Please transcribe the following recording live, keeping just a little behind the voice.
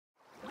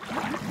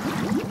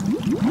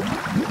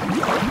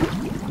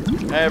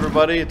Hey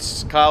everybody,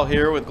 it's Kyle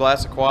here with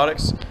Glass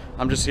Aquatics.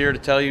 I'm just here to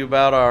tell you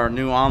about our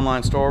new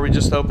online store we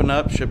just opened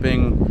up,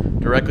 shipping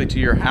directly to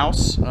your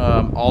house.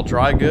 All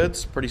dry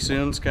goods. Pretty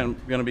soon it's going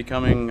to be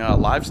coming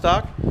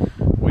livestock.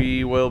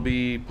 We will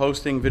be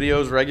posting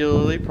videos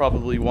regularly,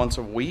 probably once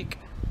a week.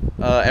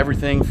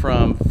 Everything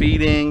from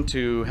feeding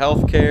to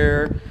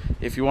healthcare.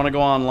 If you want to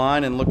go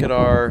online and look at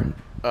our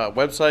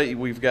website,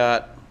 we've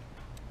got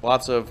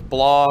lots of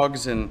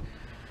blogs and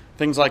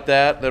things like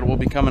that will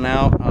be coming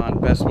out on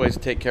best ways to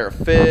take care of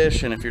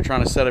fish, and if you're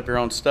trying to set up your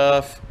own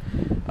stuff,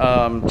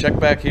 check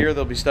back here.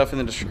 There'll be stuff in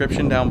the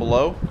description down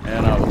below,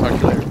 and we'll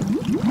talk to you later.